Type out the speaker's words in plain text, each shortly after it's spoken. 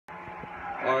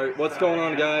Alright, what's going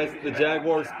on, guys? The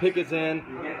Jaguars pick is in.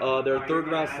 Their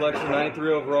third-round selection,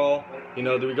 93 overall. You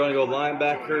know, we're going to go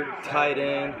linebacker, tight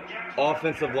end,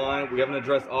 offensive line. We haven't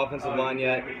addressed offensive line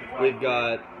yet. We've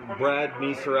got Brad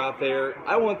Meester out there.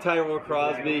 I want Tyrell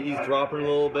Crosby. He's dropping a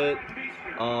little bit.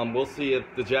 We'll see if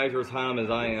the Jags are as high on him as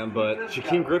I am. But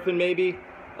Shaquem Griffin, maybe?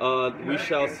 We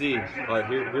shall see. Alright,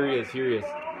 here he is. Here he is.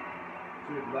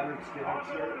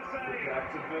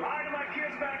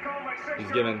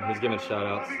 He's giving shout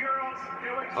outs.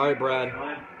 Alright, Brad.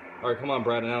 Alright, come on,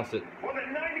 Brad, announce it.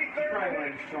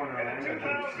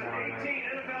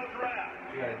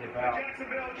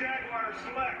 Jacksonville Jaguars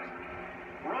select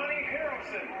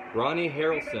Ronnie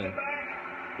Harrelson.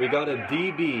 We got a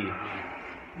DB.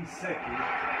 He's sick, dude.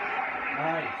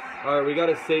 Nice. Alright, we got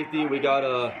a safety. We got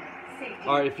a...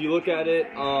 Alright, if you look at it,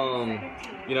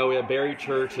 you know, we have Barry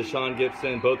Church, Deshaun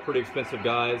Gibson, both pretty expensive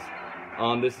guys.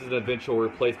 This is an eventual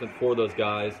replacement for those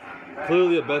guys.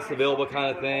 Clearly the best available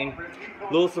kind of thing.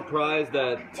 A little surprised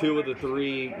that 2 of the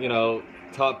 3, you know,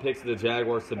 top picks of the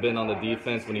Jaguars have been on the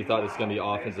defense when you thought it's going to be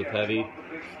offensive heavy.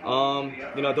 You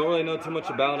know, don't really know too much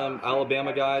about him,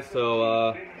 Alabama guy,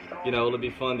 so, you know, it'll be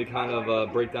fun to kind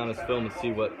of break down his film and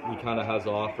see what he kind of has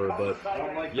to offer.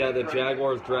 But, yeah, the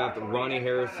Jaguars draft Ronnie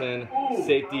Harrison,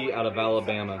 safety out of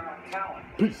Alabama.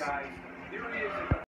 Peace.